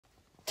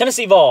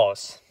Tennessee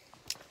Vols.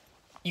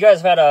 You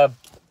guys have had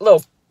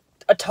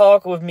a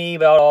talk with me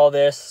about all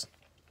this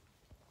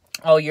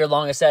all year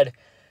long. I said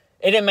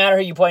it didn't matter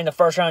who you play in the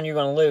first round, you're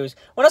going to lose.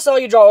 When I saw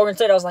you draw Oregon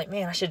State, I was like,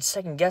 man, I should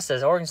second guess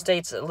this. Oregon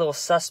State's a little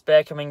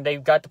suspect. I mean,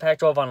 they've got the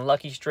Pac-12 on a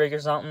lucky streak or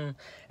something.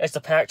 It's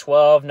the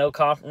Pac-12.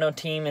 No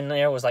team in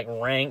there was like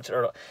ranked,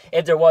 or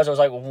if there was, it was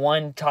like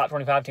one top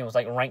 25 team was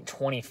like ranked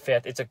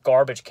 25th. It's a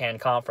garbage can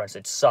conference.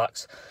 It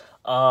sucks.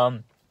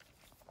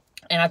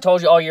 And I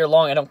told you all year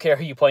long, I don't care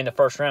who you play in the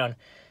first round.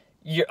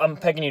 I'm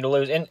picking you to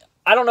lose. And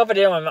I don't know if I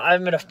did.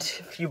 I've made a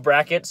few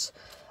brackets.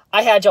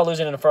 I had y'all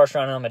losing in the first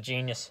round, and I'm a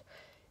genius.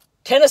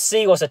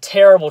 Tennessee was a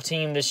terrible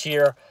team this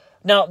year.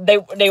 Now, they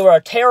were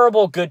a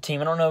terrible good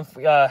team. I don't know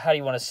if, how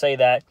you want to say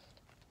that.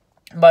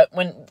 But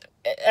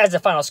as the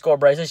final score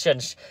breaks,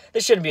 this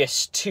shouldn't be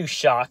too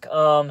shock.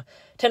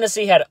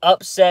 Tennessee had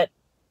upset,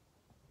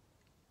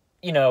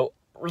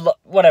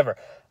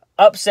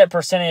 upset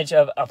percentage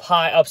of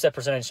high upset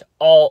percentage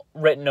all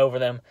written over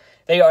them.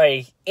 They are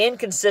a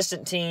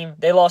inconsistent team.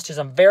 They lost to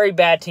some very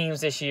bad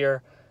teams this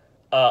year.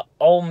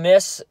 Ole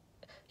Miss,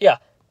 yeah.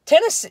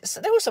 Tennessee,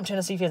 there were some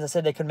Tennessee fans that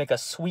said they could make a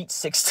Sweet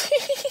 16.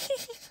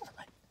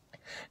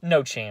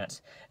 No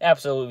chance.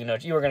 Absolutely no.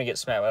 You were going to get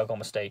smacked by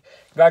Oklahoma State.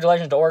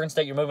 Congratulations to Oregon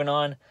State. You're moving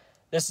on.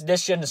 This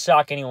shouldn't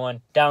shock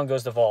anyone. Down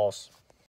goes the Vols.